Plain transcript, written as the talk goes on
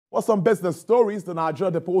For some business stories, the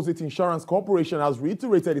Nigeria Deposit Insurance Corporation has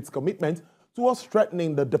reiterated its commitment towards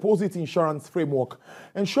strengthening the deposit insurance framework,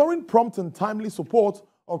 ensuring prompt and timely support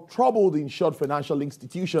of troubled insured financial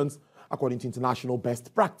institutions according to international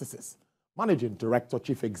best practices. Managing Director,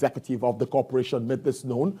 Chief Executive of the corporation made this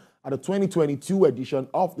known at the 2022 edition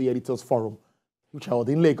of the Editors Forum, which held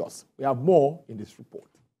in Lagos. We have more in this report.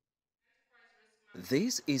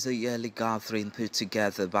 This is a yearly gathering put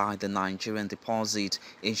together by the Nigerian Deposit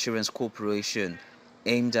Insurance Corporation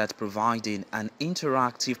aimed at providing an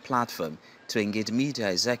interactive platform to engage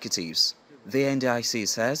media executives. The NDIC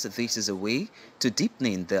says this is a way to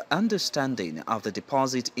deepening the understanding of the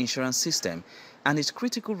deposit insurance system and its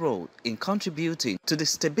critical role in contributing to the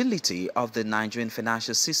stability of the Nigerian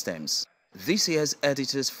financial systems. This year's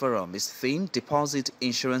Editors Forum is themed Deposit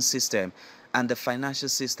Insurance System and the Financial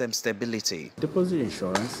System Stability. Deposit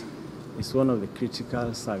insurance is one of the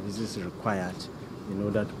critical services required in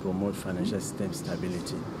order to promote financial system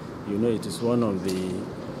stability. You know, it is one of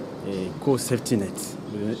the core safety nets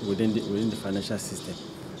within the financial system.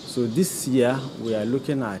 So this year we are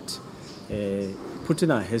looking at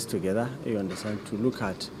putting our heads together, you understand, to look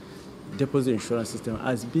at deposit insurance system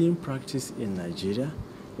as being practiced in Nigeria,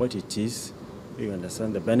 what it is, you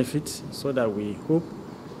understand, the benefits, so that we hope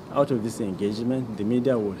out of this engagement, the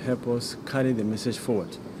media will help us carry the message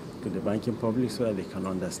forward to the banking public so that they can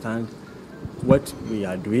understand what we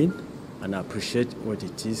are doing and appreciate what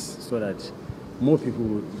it is, so that more people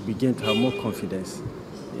will begin to have more confidence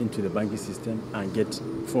into the banking system and get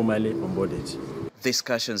formally onboarded.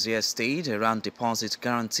 Discussions here stayed around deposit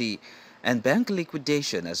guarantee and bank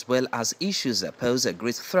liquidation, as well as issues that pose a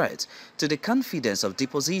great threat to the confidence of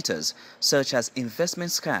depositors, such as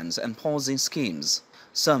investment scams and pausing schemes.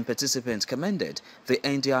 Some participants commended the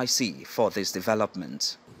NDIC for this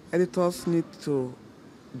development. Editors need to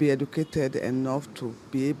be educated enough to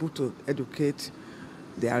be able to educate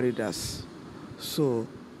their readers. So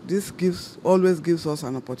this always gives us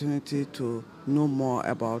an opportunity to know more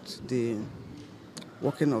about the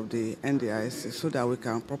working of the NDIC so that we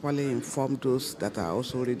can properly inform those that are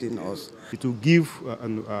also reading us. It will give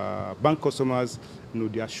bank customers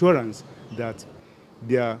the assurance that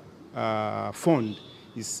their fund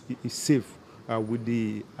is safe with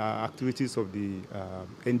the activities of the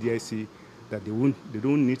NDIC, that they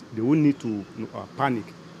won't need to panic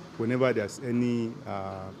whenever there's any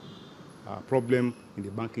problem in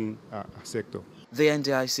the banking sector. The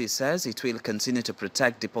NDIC says it will continue to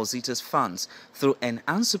protect depositors' funds through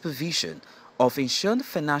enhanced supervision of insured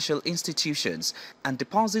financial institutions and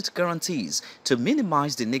deposit guarantees to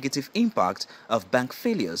minimize the negative impact of bank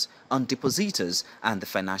failures on depositors and the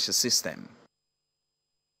financial system.